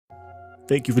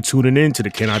Thank you for tuning in to the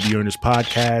Can I Be Earnest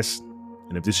podcast.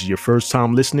 And if this is your first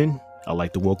time listening, I'd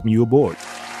like to welcome you aboard.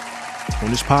 On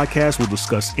this podcast, we'll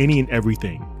discuss any and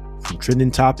everything from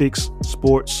trending topics,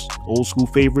 sports, old school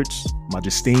favorites, my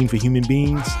disdain for human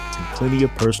beings, and plenty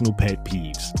of personal pet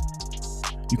peeves.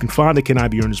 You can find the Can I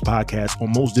Be Earnest podcast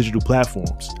on most digital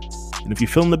platforms. And if you're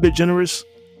feeling a bit generous,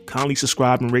 kindly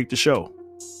subscribe and rate the show,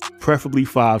 preferably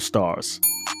 5 stars.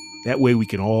 That way we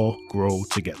can all grow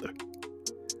together.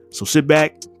 So sit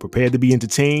back, prepare to be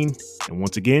entertained, and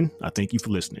once again, I thank you for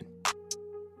listening.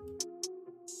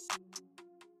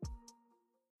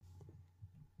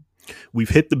 We've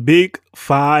hit the big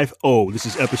 5-0. This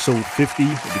is episode 50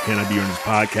 of the Can I Be Earnest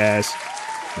podcast.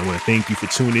 I want to thank you for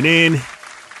tuning in.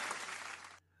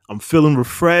 I'm feeling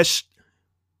refreshed.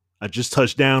 I just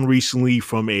touched down recently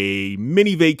from a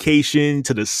mini vacation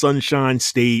to the Sunshine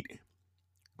State.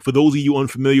 For those of you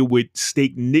unfamiliar with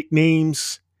state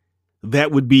nicknames,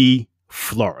 that would be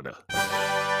Florida.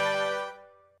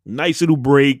 Nice little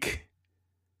break.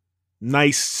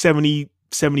 Nice 70,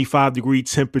 75 degree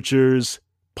temperatures,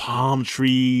 palm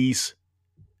trees,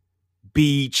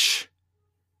 beach,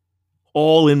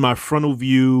 all in my frontal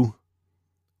view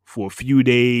for a few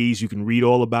days. You can read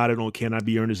all about it on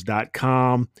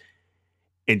canibeearnest.com.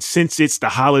 And since it's the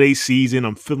holiday season,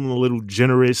 I'm feeling a little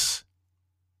generous.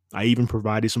 I even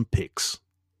provided some pics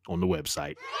on the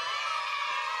website.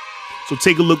 So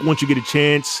take a look once you get a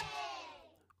chance.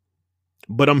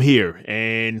 But I'm here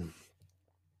and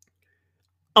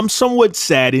I'm somewhat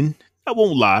saddened. I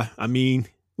won't lie. I mean,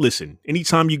 listen,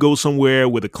 anytime you go somewhere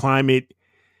where the climate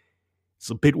is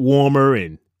a bit warmer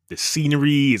and the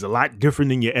scenery is a lot different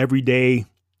than your everyday,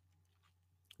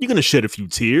 you're going to shed a few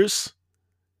tears.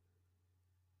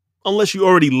 Unless you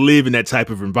already live in that type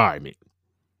of environment.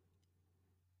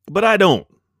 But I don't.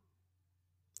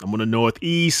 I'm on the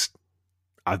Northeast.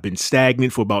 I've been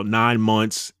stagnant for about 9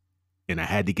 months, and I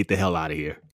had to get the hell out of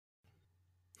here.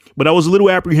 But I was a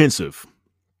little apprehensive.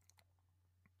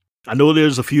 I know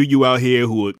there's a few of you out here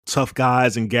who are tough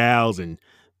guys and gals, and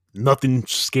nothing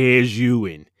scares you,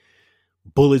 and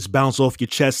bullets bounce off your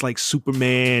chest like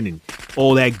Superman, and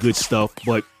all that good stuff.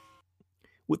 But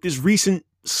with this recent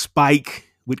spike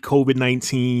with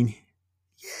COVID-19,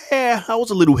 yeah, I was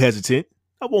a little hesitant.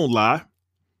 I won't lie.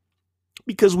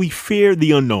 Because we fear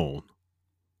the unknown.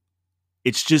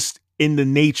 It's just in the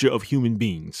nature of human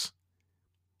beings.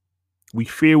 We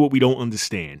fear what we don't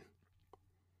understand.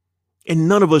 And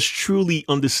none of us truly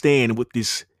understand what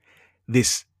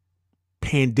this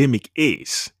pandemic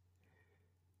is.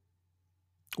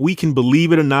 We can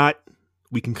believe it or not.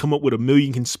 We can come up with a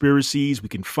million conspiracies. We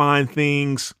can find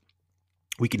things.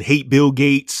 We can hate Bill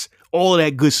Gates, all of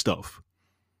that good stuff.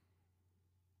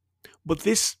 But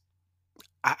this,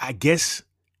 I guess,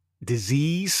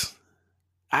 disease,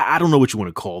 I don't know what you want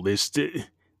to call this.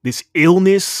 This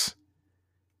illness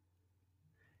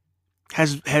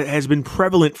has been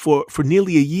prevalent for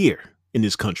nearly a year in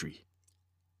this country.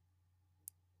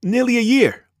 Nearly a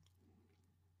year.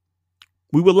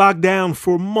 We were locked down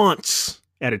for months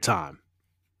at a time.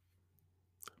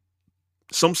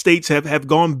 Some states have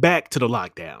gone back to the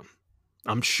lockdown.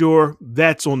 I'm sure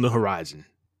that's on the horizon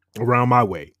around my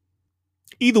way.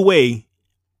 Either way,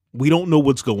 we don't know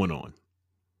what's going on.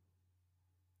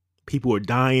 People are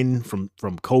dying from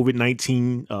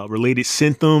COVID-19 related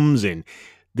symptoms and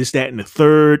this, that, and the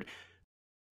third.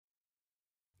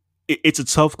 It's a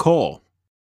tough call.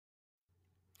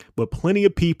 But plenty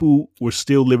of people were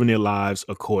still living their lives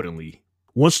accordingly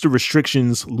once the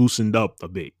restrictions loosened up a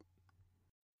bit.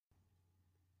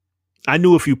 I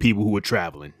knew a few people who were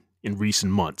traveling in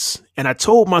recent months, and I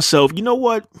told myself, you know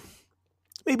what?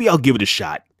 Maybe I'll give it a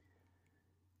shot.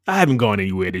 I haven't gone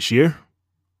anywhere this year.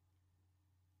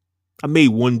 I made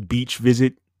one beach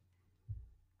visit.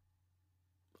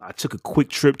 I took a quick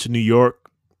trip to New York,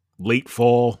 late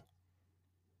fall.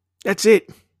 That's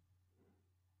it.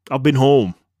 I've been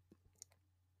home.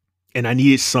 And I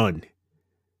needed sun.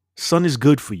 Sun is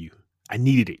good for you. I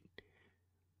needed it.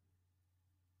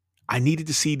 I needed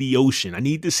to see the ocean. I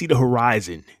needed to see the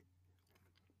horizon.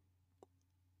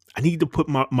 I needed to put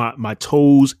my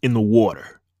toes in the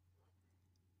water.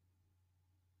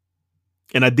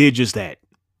 And I did just that.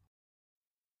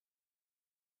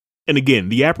 And again,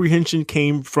 the apprehension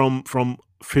came from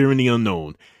fearing the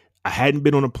unknown. I hadn't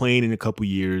been on a plane in a couple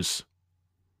years.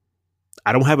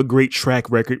 I don't have a great track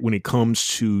record when it comes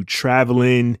to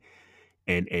traveling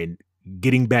and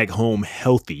getting back home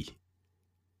healthy.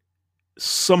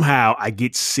 Somehow I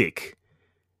get sick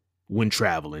when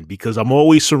traveling because I'm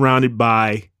always surrounded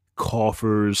by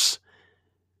coughers,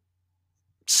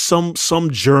 some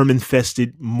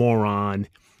germ-infested moron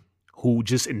who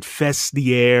just infests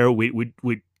the air with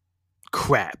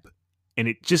crap. And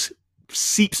it just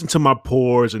seeps into my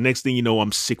pores. And next thing you know,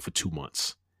 I'm sick for 2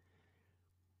 months.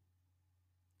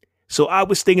 So I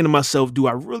was thinking to myself, do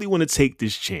I really want to take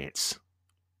this chance?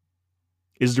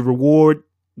 Is the reward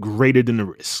greater than the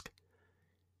risk?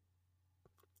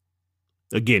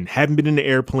 Again, haven't been in the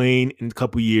airplane in a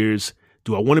couple years.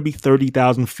 Do I want to be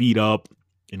 30,000 feet up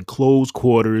in closed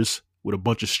quarters with a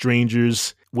bunch of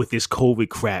strangers with this COVID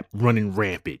crap running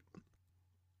rampant?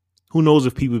 Who knows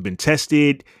if people have been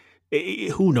tested?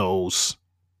 Who knows?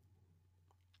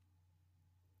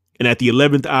 And at the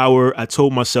 11th hour, I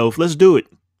told myself, let's do it.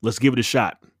 Let's give it a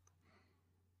shot.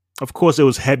 Of course, there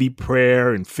was heavy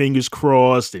prayer and fingers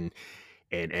crossed, and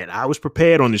I was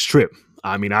prepared on this trip.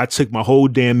 I mean, I took my whole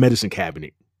damn medicine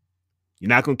cabinet. You're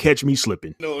not going to catch me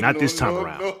slipping. Not this time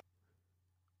around. No.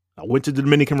 I went to the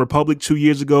Dominican Republic 2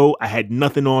 years ago. I had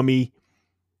nothing on me.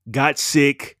 Got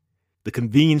sick. The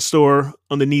convenience store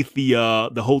underneath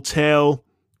the hotel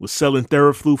was selling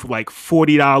Theraflu for like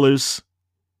 $40.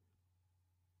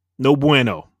 No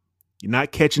bueno. You're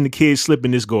not catching the kids slipping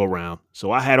this go around.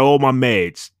 So I had all my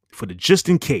meds for the just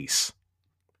in case.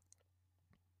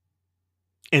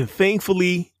 And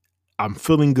thankfully, I'm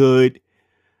feeling good.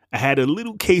 I had a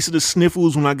little case of the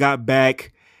sniffles when I got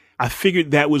back. I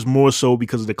figured that was more so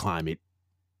because of the climate.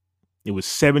 It was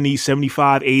 70,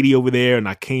 75, 80 over there, and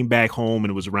I came back home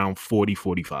and it was around 40,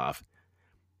 45.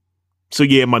 So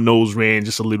yeah, my nose ran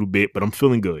just a little bit, but I'm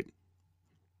feeling good.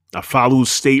 I follow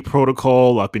state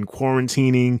protocol. I've been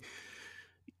quarantining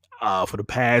for the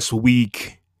past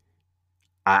week.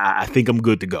 I think I'm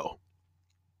good to go.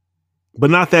 But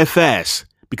not that fast,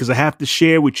 because I have to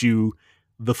share with you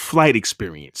the flight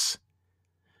experience.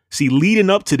 See, leading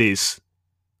up to this,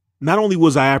 not only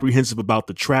was I apprehensive about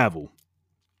the travel,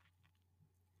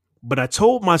 but I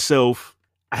told myself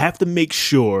I have to make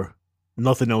sure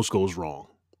nothing else goes wrong,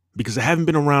 because I haven't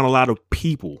been around a lot of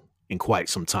people in quite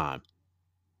some time.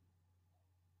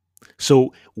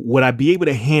 So would I be able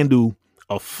to handle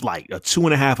a flight, a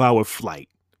 2.5-hour flight?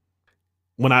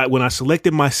 When I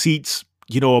selected my seats,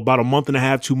 about a month and a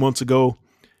half, 2 months ago,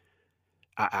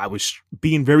 I was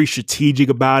being very strategic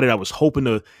about it. I was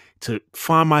hoping to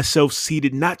find myself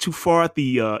seated not too far at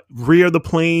the rear of the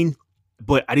plane,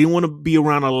 but I didn't want to be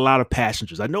around a lot of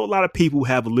passengers. I know a lot of people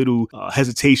have a little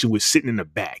hesitation with sitting in the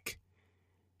back.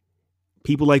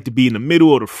 People like to be in the middle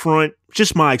or the front,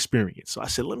 just my experience. So I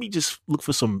said, let me just look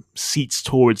for some seats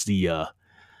towards the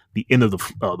end of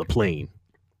the plane,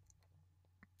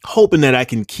 hoping that I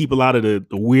can keep a lot of the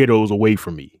weirdos away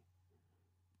from me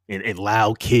and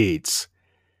loud kids.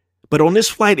 But on this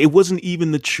flight, it wasn't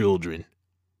even the children.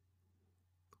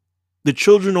 The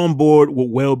children on board were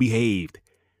well behaved.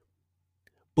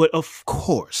 But of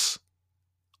course,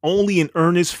 only in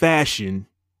earnest fashion,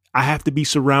 I have to be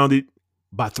surrounded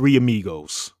by 3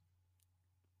 amigos.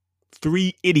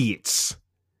 3 idiots.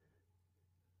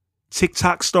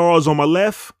 TikTok stars on my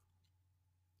left,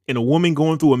 and a woman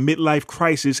going through a midlife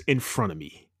crisis in front of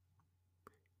me.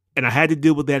 And I had to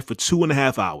deal with that for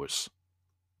 2.5 hours.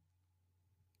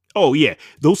 Oh yeah,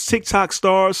 those TikTok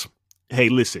stars, hey,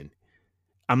 listen,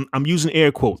 I'm using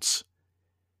air quotes.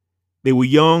 They were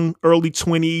young, early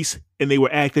 20s, and they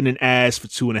were acting an ass for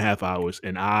 2.5 hours,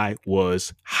 and I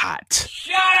was hot.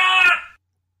 Shut up!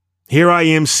 Here I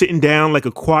am sitting down like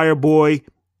a choir boy,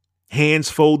 hands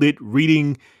folded,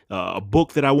 reading a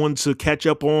book that I wanted to catch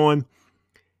up on,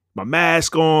 my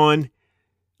mask on.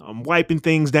 I'm wiping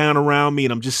things down around me,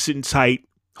 and I'm just sitting tight,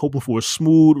 hoping for a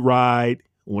smooth ride.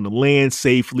 I want to land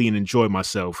safely and enjoy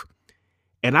myself.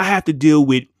 And I have to deal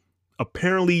with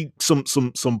apparently some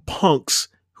punks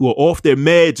who are off their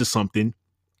meds or something,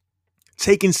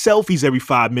 taking selfies every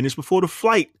 5 minutes before the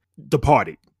flight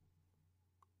departed.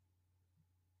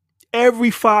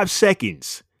 Every 5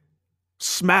 seconds,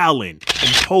 smiling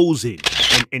and posing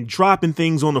and dropping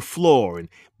things on the floor and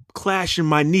clashing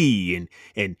my knee.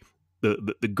 And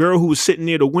the girl who was sitting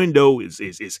near the window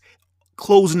is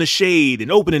closing the shade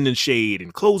and opening the shade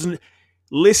and closing.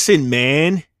 Listen,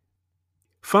 man,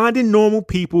 finding normal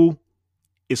people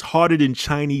is harder than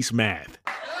Chinese math.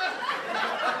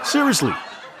 Seriously.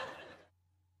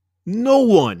 No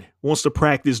one wants to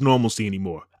practice normalcy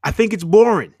anymore. I think it's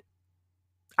boring.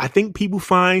 I think people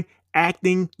find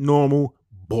acting normal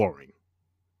boring.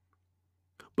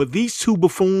 But these 2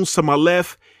 buffoons to my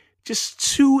left, just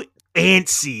too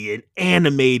antsy and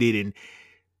animated and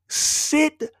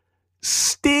sit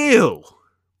still.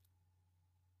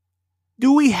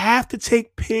 Do we have to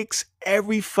take pics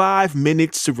every 5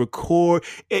 minutes to record?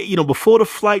 Before the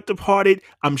flight departed,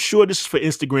 I'm sure this is for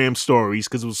Instagram stories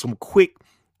because it was some quick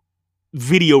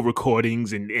video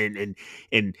recordings and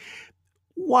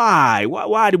Why?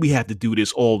 Why do we have to do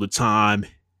this all the time?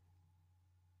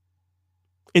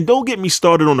 And don't get me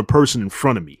started on the person in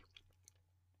front of me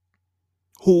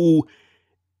who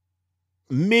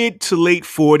mid to late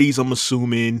 40s, I'm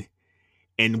assuming,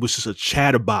 and was just a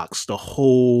chatterbox the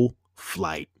whole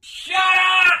flight. Shut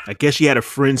up! I guess she had a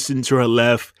friend sitting to her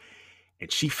left,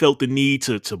 and she felt the need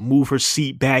to move her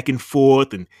seat back and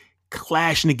forth and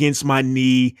clashing against my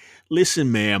knee.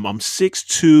 Listen, ma'am, I'm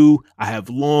 6'2". I have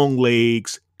long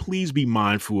legs. Please be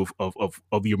mindful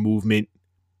of your movement.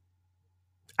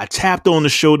 I tapped her on the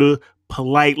shoulder,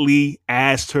 politely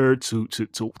asked her to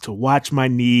watch my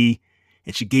knee,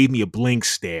 and she gave me a blank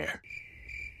stare.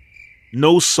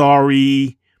 No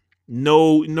sorry,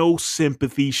 no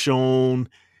sympathy shown,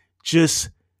 just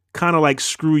kind of like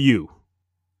screw you.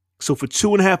 So for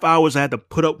 2.5 hours, I had to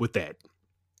put up with that.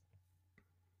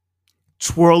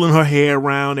 Twirling her hair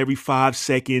around every 5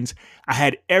 seconds. I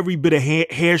had every bit of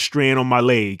hair strand on my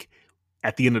leg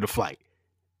at the end of the flight.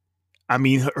 I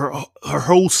mean, her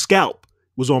whole scalp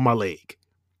was on my leg.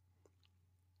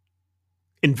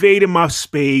 Invading my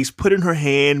space, putting her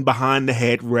hand behind the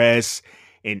headrest,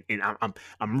 and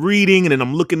I'm reading, and then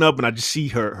I'm looking up, and I just see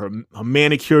her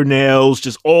manicure nails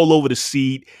just all over the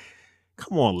seat.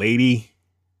 Come on, lady.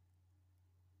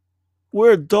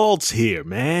 We're adults here,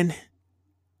 man.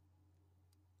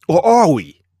 Or are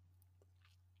we?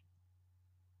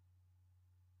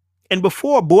 And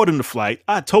before boarding the flight,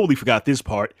 I totally forgot this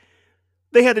part.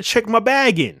 They had to check my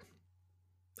bag in.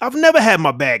 I've never had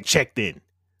my bag checked in.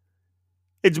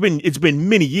 It's been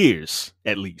many years,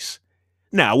 at least.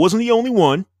 Now, I wasn't the only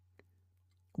one,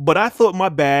 but I thought my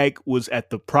bag was at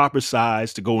the proper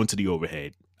size to go into the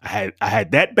overhead. I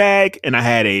had that bag, and I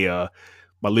had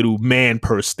my little man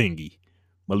purse thingy,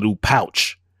 my little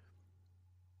pouch,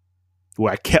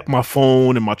 where I kept my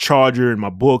phone and my charger and my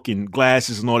book and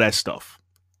glasses and all that stuff.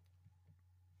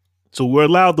 So we're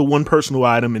allowed the one personal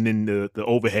item and then the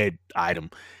overhead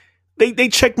item. They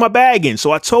checked my bag in.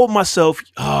 So I told myself,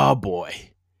 oh boy,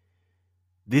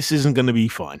 this isn't going to be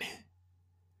fun.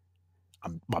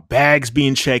 My bag's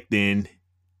being checked in.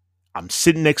 I'm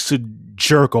sitting next to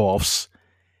jerk offs.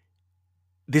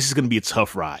 This is going to be a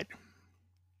tough ride.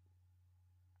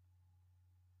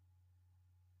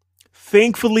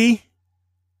 Thankfully,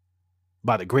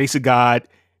 by the grace of God,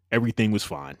 everything was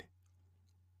fine.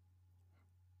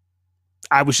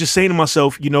 I was just saying to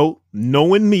myself,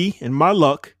 knowing me and my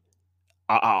luck,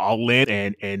 I'll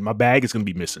land and my bag is going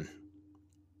to be missing.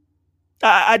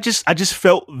 I just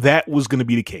felt that was going to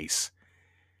be the case.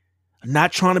 I'm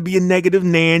not trying to be a negative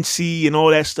Nancy and all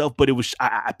that stuff, but it was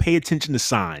I pay attention to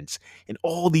signs, and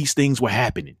all these things were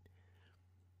happening.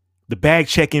 The bag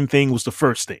check-in thing was the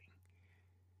first thing.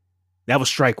 That was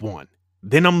strike one.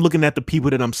 Then I'm looking at the people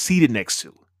that I'm seated next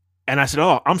to, and I said,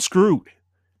 oh, I'm screwed.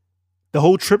 The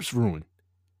whole trip's ruined.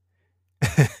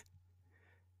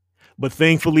 But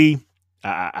thankfully,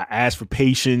 I asked for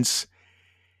patience,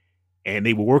 and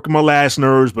they were working my last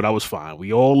nerves, but I was fine.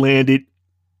 We all landed.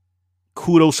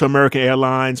 Kudos to American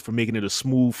Airlines for making it a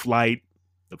smooth flight.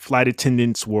 The flight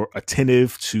attendants were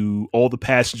attentive to all the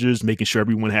passengers, making sure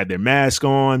everyone had their mask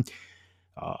on.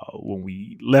 When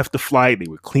we left the flight, they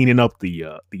were cleaning up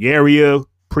the area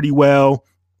pretty well.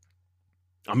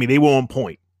 I mean, they were on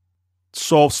point.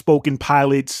 Soft-spoken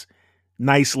pilots,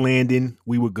 nice landing.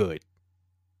 We were good.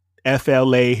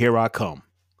 FLA, here I come.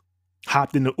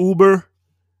 Hopped in the Uber,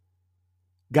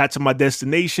 got to my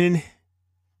destination,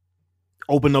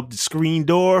 opened up the screen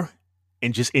door,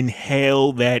 and just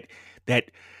inhale that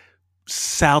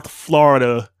South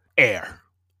Florida air.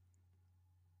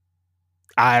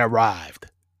 I arrived.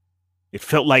 It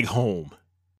felt like home.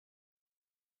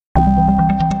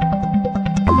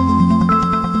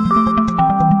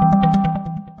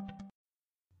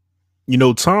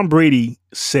 Tom Brady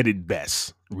said it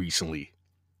best recently.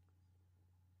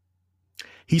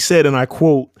 He said, and I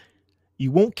quote,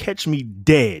 "You won't catch me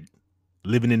dead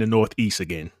living in the Northeast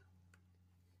again."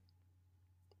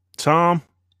 Tom,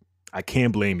 I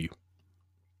can't blame you.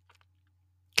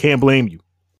 Can't blame you.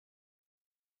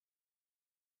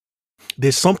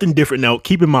 There's something different now.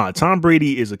 Keep in mind, Tom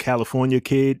Brady is a California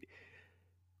kid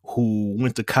who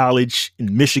went to college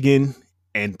in Michigan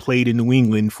and played in New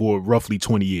England for roughly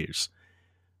 20 years.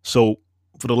 So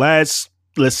for the last,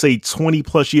 let's say, 20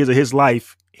 plus years of his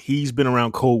life, he's been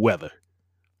around cold weather.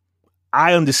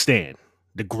 I understand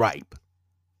the gripe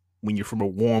when you're from a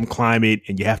warm climate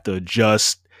and you have to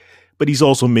adjust, but he's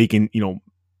also making,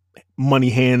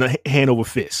 money hand over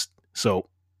fist. So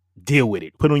deal with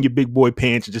it. Put on your big boy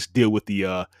pants and just deal with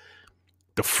the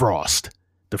frost,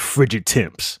 the frigid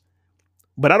temps.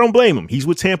 But I don't blame him. He's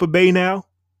with Tampa Bay now.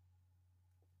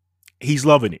 He's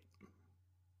loving it.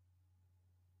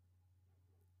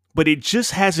 but it just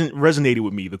hasn't resonated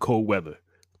with me, the cold weather.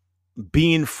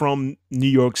 Being from New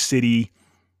York City,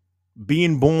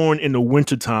 being born in the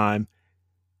wintertime,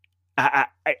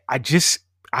 I just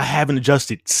I haven't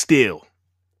adjusted still.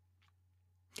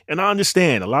 And I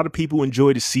understand a lot of people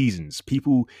enjoy the seasons.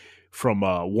 People from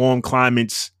warm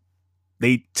climates,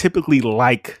 they typically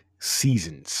like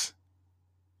seasons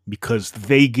because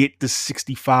they get the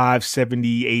 65,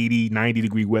 70, 80,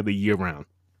 90-degree weather year round.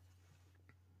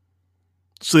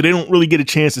 So they don't really get a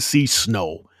chance to see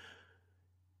snow.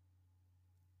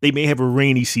 They may have a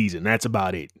rainy season. That's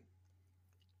about it.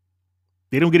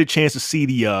 They don't get a chance to see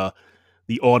the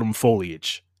autumn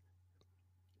foliage.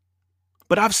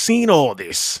 But I've seen all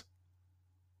this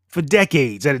for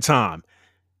decades at a time.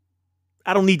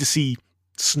 I don't need to see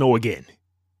snow again.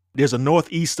 There's a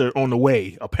northeaster on the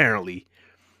way, apparently.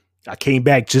 I came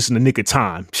back just in the nick of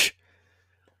time.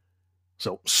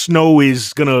 So snow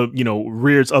is gonna,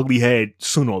 rear its ugly head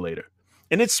sooner or later.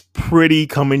 And it's pretty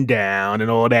coming down and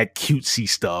all that cutesy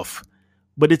stuff.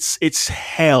 But it's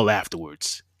hell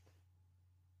afterwards.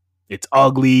 It's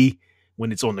ugly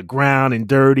when it's on the ground and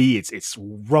dirty. It's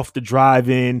rough to drive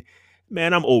in.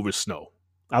 Man, I'm over snow.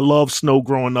 I love snow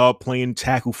growing up, playing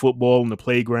tackle football in the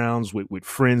playgrounds with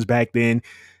friends back then.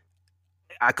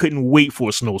 I couldn't wait for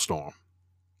a snowstorm.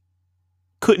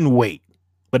 Couldn't wait.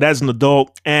 But as an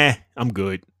adult, I'm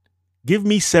good. Give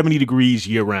me 70 degrees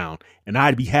year round, and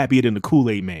I'd be happier than the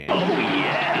Kool-Aid Man. Oh,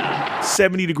 yeah.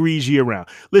 70 degrees year round.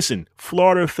 Listen,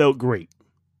 Florida felt great.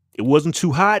 It wasn't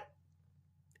too hot.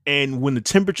 And when the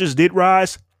temperatures did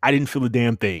rise, I didn't feel a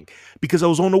damn thing because I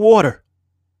was on the water.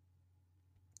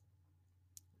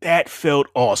 That felt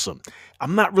awesome.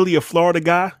 I'm not really a Florida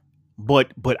guy,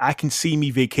 but I can see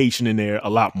me vacationing there a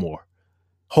lot more.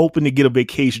 Hoping to get a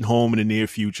vacation home in the near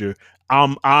future.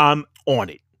 I'm on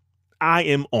it. I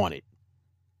am on it.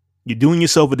 You're doing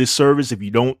yourself a disservice if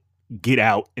you don't get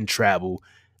out and travel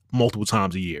multiple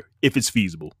times a year, if it's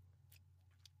feasible.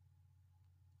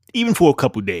 Even for a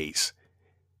couple days.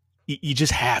 You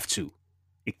just have to.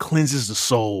 It cleanses the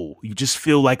soul. You just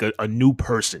feel like a new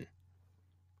person.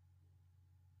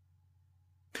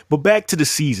 But back to the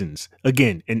seasons.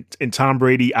 Again, and Tom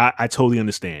Brady, I totally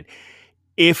understand.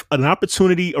 If an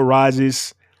opportunity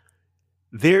arises,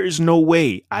 there is no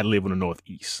way I live in the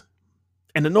Northeast.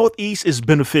 And the Northeast is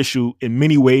beneficial in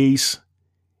many ways.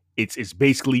 It's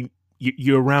basically,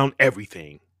 you're around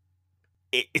everything.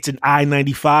 It's an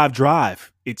I-95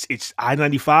 drive. It's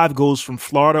I-95 goes from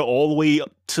Florida all the way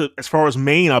up to as far as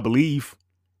Maine, I believe.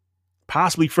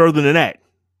 Possibly further than that.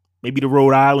 Maybe to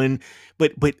Rhode Island.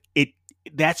 But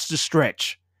that's the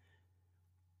stretch.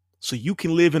 So you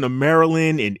can live in a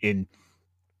Maryland and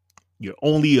you're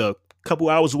only a couple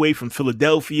hours away from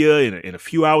Philadelphia and a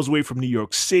few hours away from New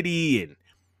York City and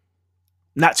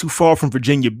not too far from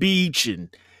Virginia Beach.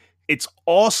 And it's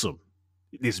awesome.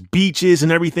 There's beaches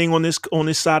and everything on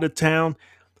this side of town,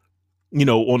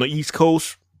 on the East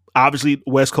Coast, obviously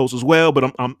West Coast as well,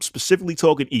 but I'm specifically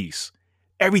talking East.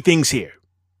 Everything's here.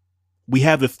 We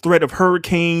have the threat of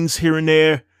hurricanes here and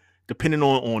there, depending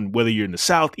on whether you're in the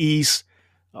Southeast.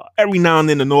 Every now and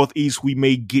then in the Northeast, we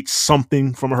may get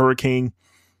something from a hurricane,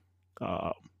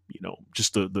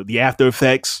 just the after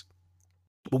effects,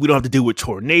 but we don't have to deal with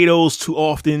tornadoes too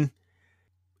often.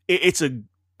 It's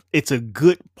a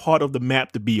good part of the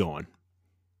map to be on.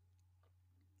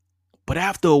 But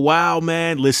after a while,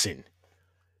 man, listen,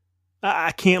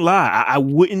 I can't lie. I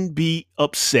wouldn't be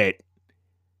upset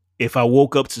if I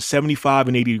woke up to 75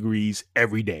 and 80 degrees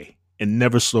every day and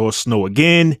never saw snow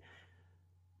again,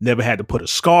 never had to put a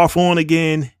scarf on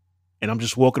again, and I'm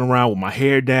just walking around with my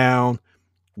hair down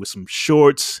with some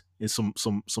shorts and some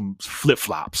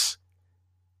flip-flops.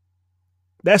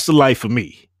 That's the life for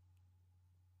me.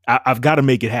 I've got to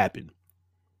make it happen.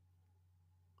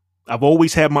 I've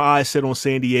always had my eyes set on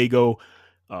San Diego,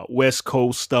 West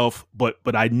Coast stuff, but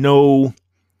I know,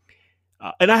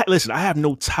 and I have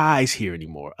no ties here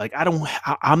anymore. Like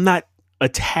I'm not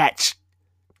attached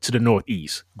to the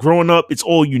Northeast. Growing up, it's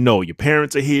all you know. Your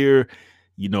parents are here.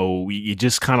 You're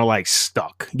just kind of like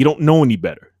stuck. You don't know any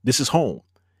better. This is home.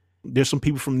 There's some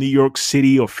people from New York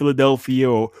City or Philadelphia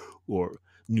or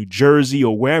New Jersey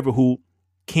or wherever who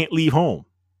can't leave home.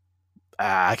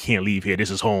 I can't leave here.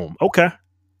 This is home. Okay.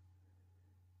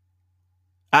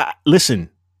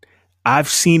 Listen, I've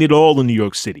seen it all in New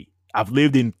York City. I've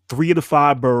lived in 3 of the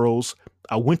 5 boroughs.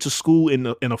 I went to school in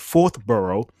a 4th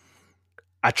borough.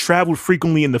 I traveled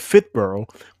frequently in the 5th borough.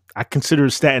 I consider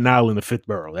Staten Island the 5th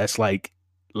borough. That's like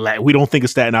we don't think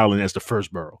of Staten Island as the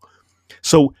 1st borough.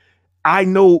 So I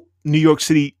know New York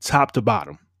City top to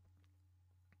bottom.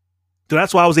 So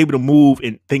that's why I was able to move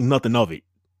and think nothing of it.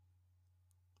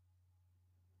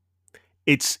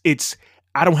 It's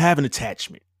I don't have an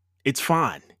attachment. It's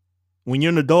fine. When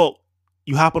you're an adult,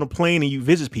 you hop on a plane and you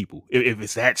visit people if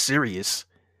it's that serious.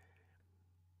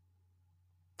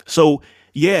 So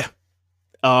yeah,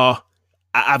 uh,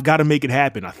 I've got to make it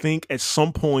happen. I think at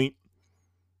some point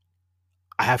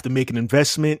I have to make an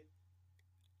investment.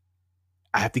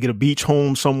 I have to get a beach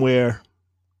home somewhere,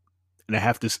 and I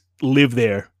have to live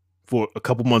there for a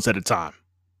couple months at a time,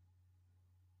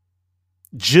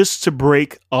 just to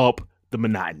break up the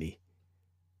monotony.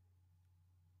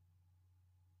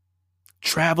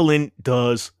 Traveling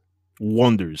does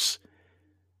wonders.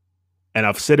 And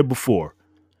I've said it before.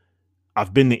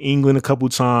 I've been to England a couple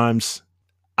times.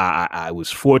 I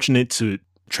was fortunate to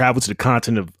travel to the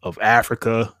continent of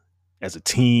Africa as a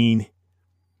teen.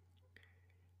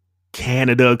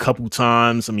 Canada a couple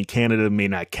times. I mean, Canada may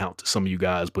not count to some of you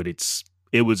guys, but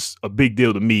it was a big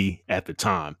deal to me at the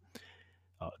time.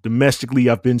 Domestically,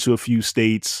 I've been to a few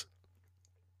states.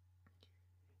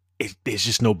 There's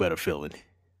just no better feeling.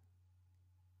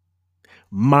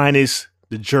 Minus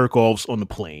the jerk offs on the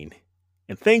plane.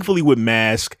 And thankfully, with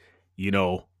mask,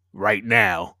 right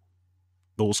now,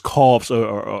 those coughs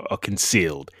are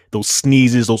concealed. Those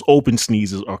sneezes, those open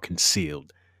sneezes are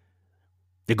concealed.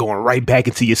 They're going right back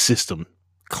into your system,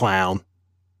 clown.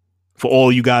 For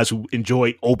all you guys who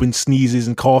enjoy open sneezes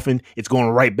and coughing, it's going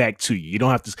right back to you. You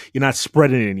don't have to. You're not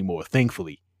spreading it anymore.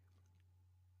 Thankfully,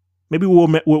 maybe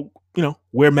we'll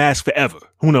wear masks forever.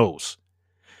 Who knows?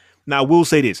 Now I will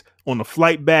say this: on the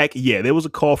flight back, yeah, there was a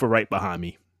cougher right behind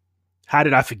me. How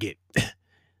did I forget?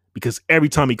 Because every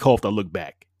time he coughed, I looked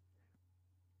back,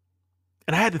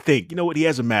 and I had to think. You know what? He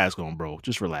has a mask on, bro.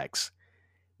 Just relax.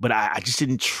 But I just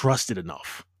didn't trust it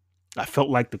enough. I felt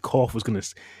like the cough was gonna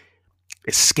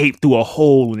escape through a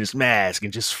hole in his mask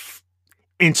and just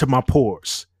enter my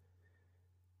pores.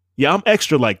 Yeah, I'm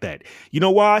extra like that. You know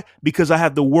why? Because I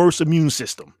have the worst immune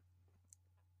system.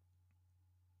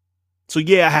 So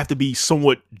yeah, I have to be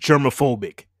somewhat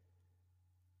germophobic.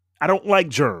 I don't like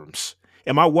germs.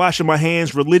 Am I washing my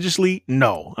hands religiously?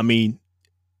 No. I mean,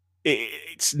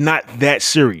 it's not that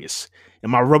serious.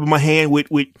 Am I rubbing my hand with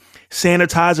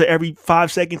sanitizer every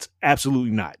 5 seconds?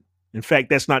 Absolutely not. In fact,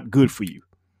 that's not good for you.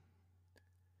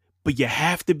 But you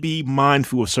have to be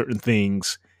mindful of certain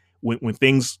things when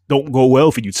things don't go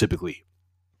well for you typically.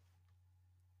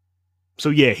 So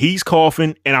yeah, he's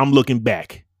coughing and I'm looking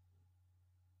back.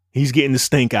 He's getting the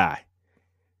stink eye.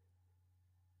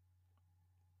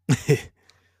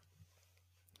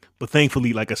 But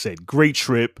thankfully, like I said, great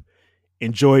trip.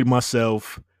 Enjoyed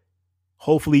myself.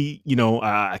 Hopefully,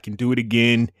 I can do it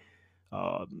again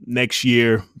next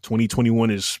year. 2021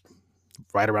 is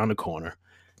right around the corner.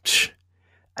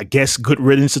 I guess good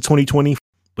riddance to 2020.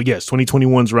 But yes,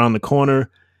 2021 is around the corner.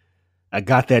 I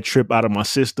got that trip out of my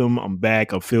system. I'm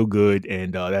back. I feel good.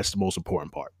 And that's the most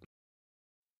important part.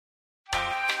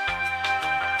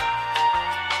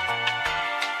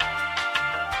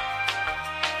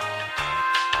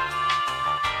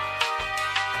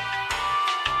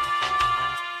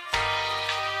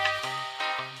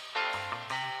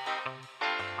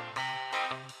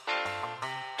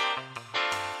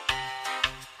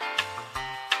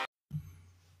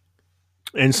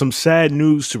 And some sad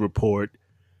news to report.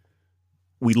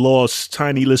 We lost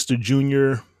Tiny Lister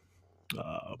Jr.,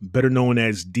 better known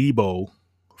as Debo,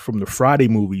 from the Friday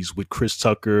movies with Chris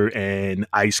Tucker and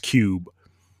Ice Cube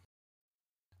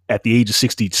at the age of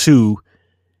 62.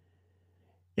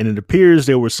 And it appears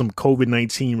there were some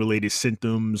COVID-19 related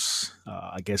symptoms,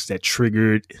 I guess, that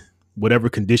triggered whatever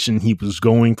condition he was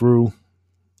going through.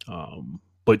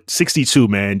 But 62,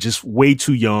 man, just way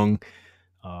too young.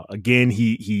 Again,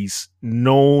 he's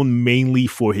known mainly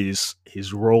for his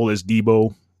role as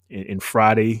Debo in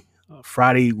Friday.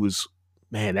 Friday was,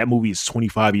 man, that movie is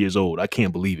 25 years old. I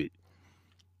can't believe it.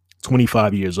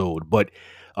 25 years old. But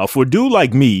for a dude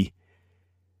like me,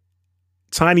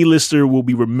 Tiny Lister will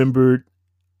be remembered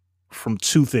from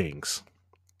two things.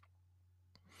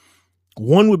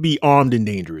 One would be Armed and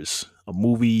Dangerous, a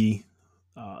movie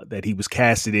that he was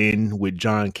casted in with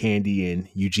John Candy and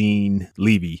Eugene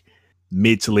Levy.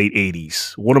 Mid to late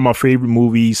 80s. One of my favorite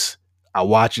movies. I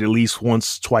watch it at least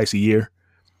once, twice a year.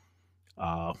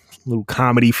 Little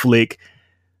comedy flick.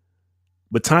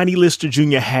 But Tiny Lister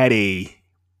Jr. had a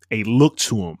look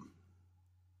to him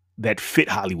that fit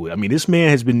Hollywood. I mean, this man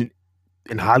has been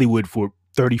in Hollywood for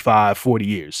 35, 40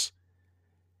 years.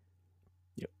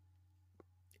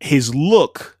 His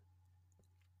look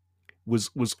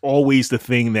was always the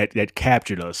thing that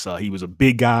captured us. He was a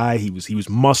big guy. He was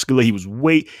muscular. He was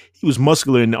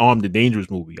muscular in the Armed and Dangerous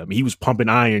movie. I mean, he was pumping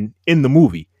iron in the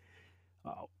movie.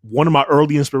 One of my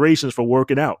early inspirations for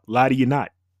working out. Lie to you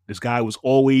not. This guy was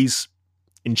always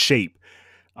in shape.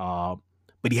 Uh,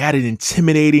 but he had an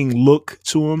intimidating look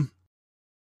to him.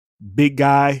 Big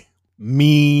guy,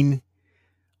 mean.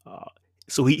 Uh,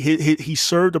 so he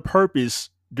served a purpose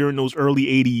during those early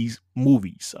 '80s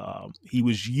movies. He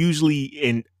was usually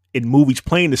in movies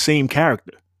playing the same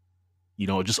character,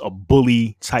 just a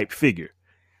bully type figure.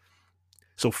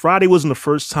 So Friday wasn't the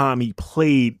first time he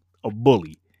played a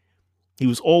bully. He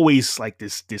was always like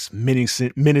this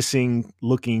menacing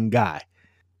looking guy.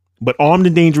 But Armed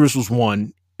and Dangerous was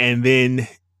one, and then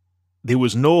there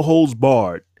was No Holds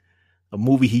Barred, a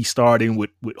movie he starred in with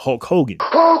Hulk Hogan.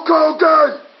 Hulk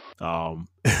Hogan!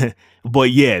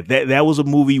 But yeah, that was a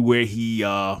movie where he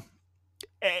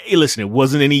listen, it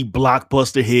wasn't any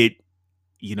blockbuster hit.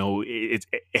 It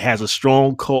has a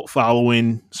strong cult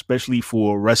following, especially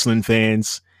for wrestling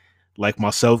fans like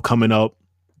myself coming up.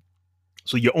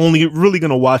 So you're only really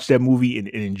going to watch that movie and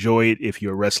enjoy it if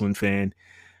you're a wrestling fan.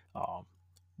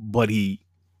 But he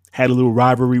had a little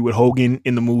rivalry with Hogan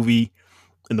in the movie.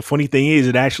 And the funny thing is,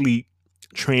 it actually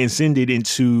transcended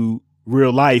into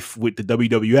real life with the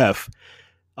WWF,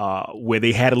 where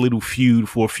they had a little feud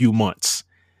for a few months.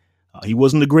 He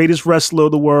wasn't the greatest wrestler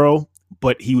of the world,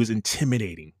 but he was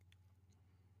intimidating.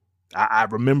 I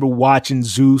remember watching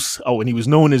Zeus. Oh, and he was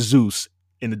known as Zeus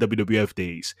in the WWF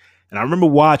days. And I remember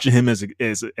watching him as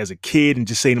a kid and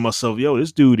just saying to myself, "Yo,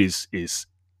 this dude is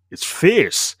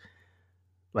fierce."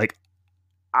 Like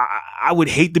I would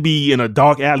hate to be in a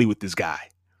dark alley with this guy.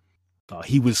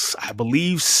 He was, I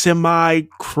believe, semi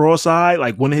cross-eyed.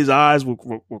 Like one of his eyes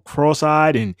were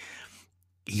cross-eyed, and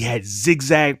he had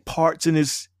zigzag parts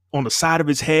on the side of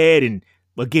his head, and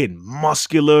again,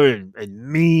 muscular and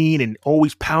mean, and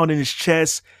always pounding his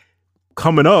chest.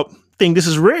 Coming up, think this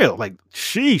is real. Like,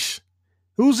 sheesh,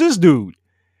 who's this dude?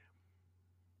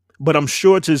 But I'm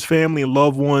sure to his family and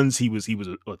loved ones, he was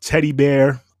a teddy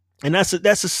bear, and that's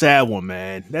a sad one,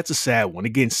 man. That's a sad one.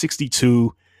 Again,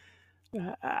 62.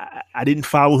 I didn't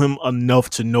follow him enough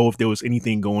to know if there was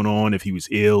anything going on, if he was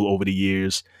ill over the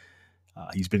years.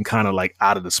 He's been kind of like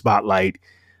out of the spotlight.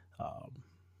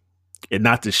 And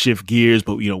not to shift gears,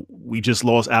 but we just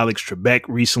lost Alex Trebek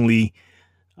recently.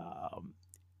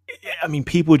 I mean,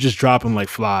 people are just dropping like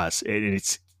flies, and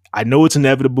I know it's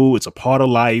inevitable. It's a part of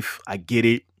life. I get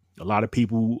it. A lot of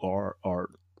people are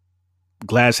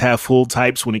glass half full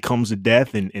types when it comes to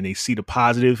death, and they see the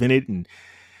positive in it, and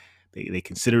they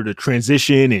consider the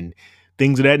transition and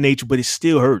things of that nature. But it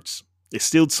still hurts. It's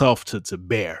still tough to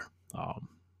bear.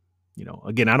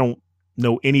 Again, I don't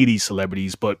know any of these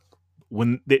celebrities, but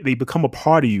when they become a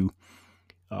part of you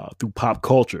through pop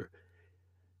culture,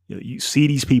 you see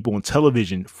these people on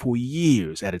television for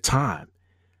years at a time.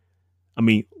 I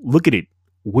mean, look at it.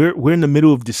 We're in the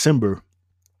middle of December.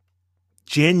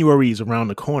 January is around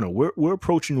the corner. We're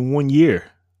approaching 1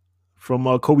 year from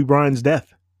Kobe Bryant's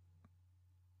death.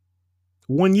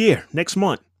 1 year next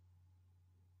month.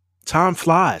 Time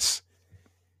flies.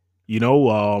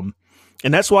 And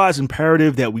that's why it's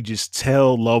imperative that we just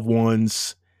tell loved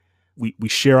ones. We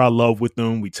share our love with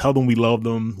them. We tell them we love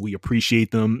them. We appreciate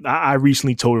them. I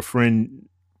recently told a friend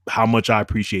how much I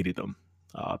appreciated them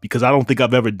because I don't think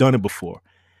I've ever done it before.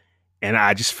 And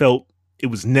I just felt it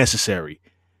was necessary.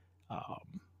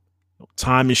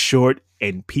 Time is short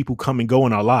and people come and go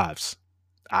in our lives.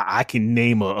 I can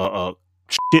name a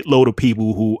shitload of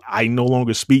people who I no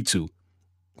longer speak to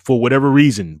for whatever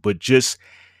reason, but just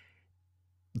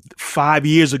 5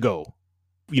 years ago,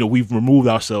 we've removed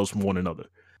ourselves from one another.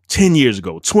 10 years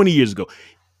ago, 20 years ago,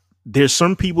 there's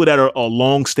some people that are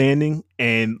long-standing,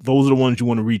 and those are the ones you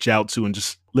want to reach out to and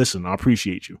just listen. I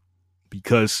appreciate you,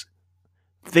 because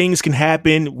things can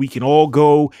happen. We can all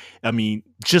go. I mean,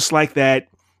 just like that.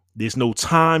 There's no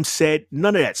time set,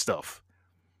 none of that stuff.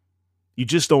 You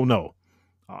just don't know.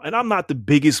 And I'm not the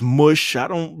biggest mush. I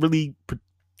don't really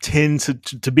pretend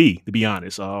to be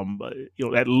honest.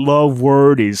 That love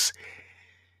word is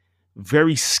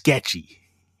very sketchy.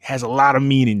 Has a lot of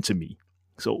meaning to me.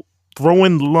 So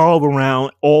throwing love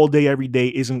around all day, every day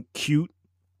isn't cute,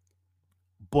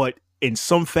 but in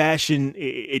some fashion,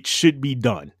 it should be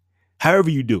done.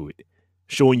 However you do it,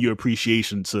 showing your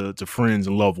appreciation to friends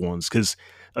and loved ones. Because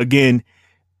again,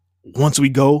 once we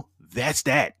go, that's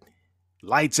that.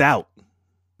 Lights out.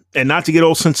 And not to get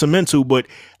all sentimental, but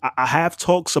I have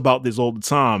talks about this all the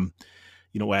time,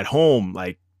 at home.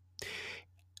 Like,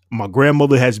 my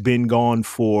grandmother has been gone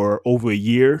for over a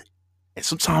year. And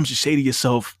sometimes you say to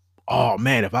yourself, oh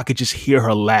man, if I could just hear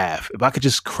her laugh, if I could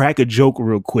just crack a joke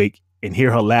real quick and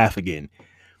hear her laugh again.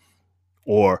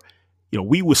 Or,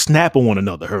 we would snap on one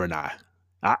another, her and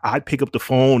I'd pick up the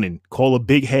phone and call her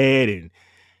big head, and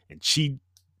she'd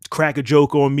crack a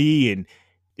joke on me, and,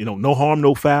 no harm,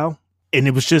 no foul. And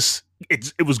it was just,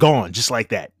 it was gone just like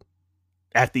that.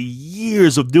 After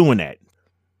years of doing that,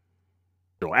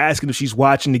 asking if she's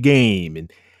watching the game,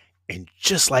 and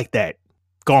just like that,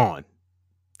 gone.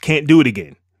 Can't do it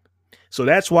again. So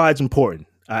that's why it's important.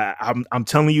 I'm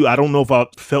telling you, I don't know if I've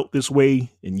felt this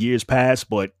way in years past,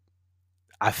 but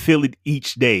I feel it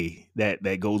each day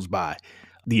that goes by.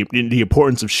 The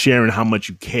importance of sharing how much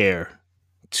you care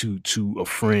to a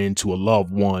friend, to a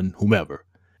loved one, whomever.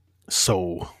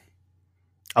 So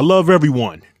I love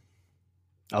everyone.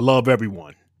 I love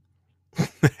everyone.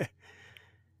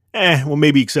 Well,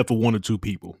 maybe except for one or two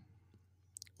people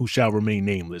who shall remain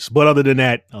nameless. But other than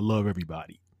that, I love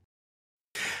everybody.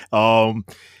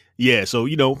 Yeah, so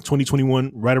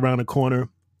 2021 right around the corner.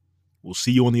 We'll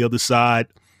see you on the other side.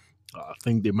 I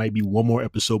think there might be one more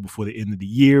episode before the end of the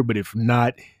year, but if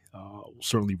not, we'll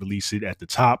certainly release it at the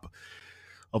top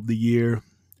of the year.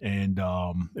 And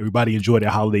everybody enjoy their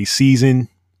holiday season.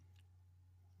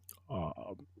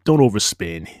 Don't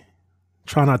overspend.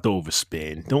 Try not to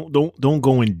overspend. Don't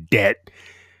go in debt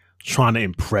trying to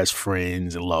impress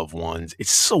friends and loved ones.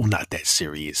 It's so not that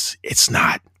serious. It's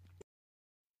not.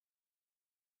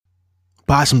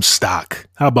 Buy some stock.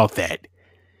 How about that?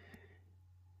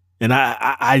 And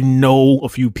I know a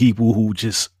few people who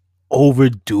just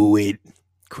overdo it.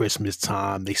 Christmas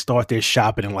time, they start their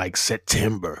shopping in like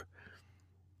September.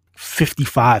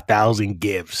 55,000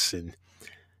 gifts, and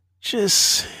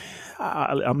just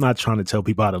I'm not trying to tell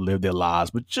people how to live their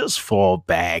lives, but just fall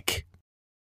back.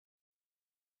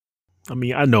 I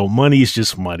mean, I know money is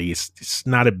just money. It's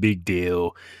not a big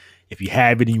deal. If you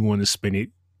have it and you want to spend it,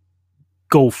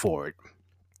 go for it.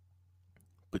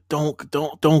 But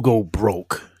don't go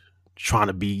broke trying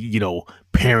to be,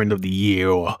 parent of the year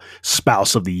or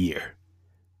spouse of the year.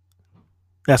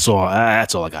 That's all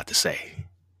I got to say.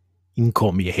 You can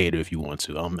call me a hater if you want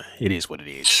to. It is what it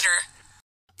is.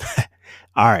 Hater.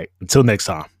 All right. Until next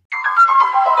time.